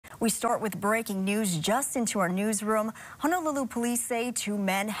We start with breaking news just into our newsroom. Honolulu police say 2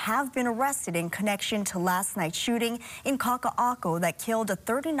 men have been arrested in connection to last night's shooting in Kakaako that killed a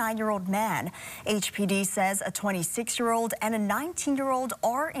 39-year-old man. HPD says a 26-year-old and a 19-year-old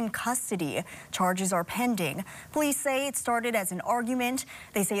are in custody. Charges are pending. Police say it started as an argument.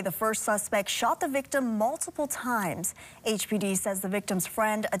 They say the first suspect shot the victim multiple times. HPD says the victim's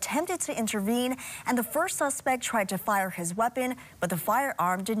friend attempted to intervene and the first suspect tried to fire his weapon, but the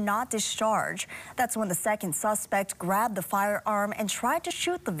firearm did not discharge. That's when the second suspect grabbed the firearm and tried to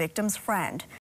shoot the victim's friend.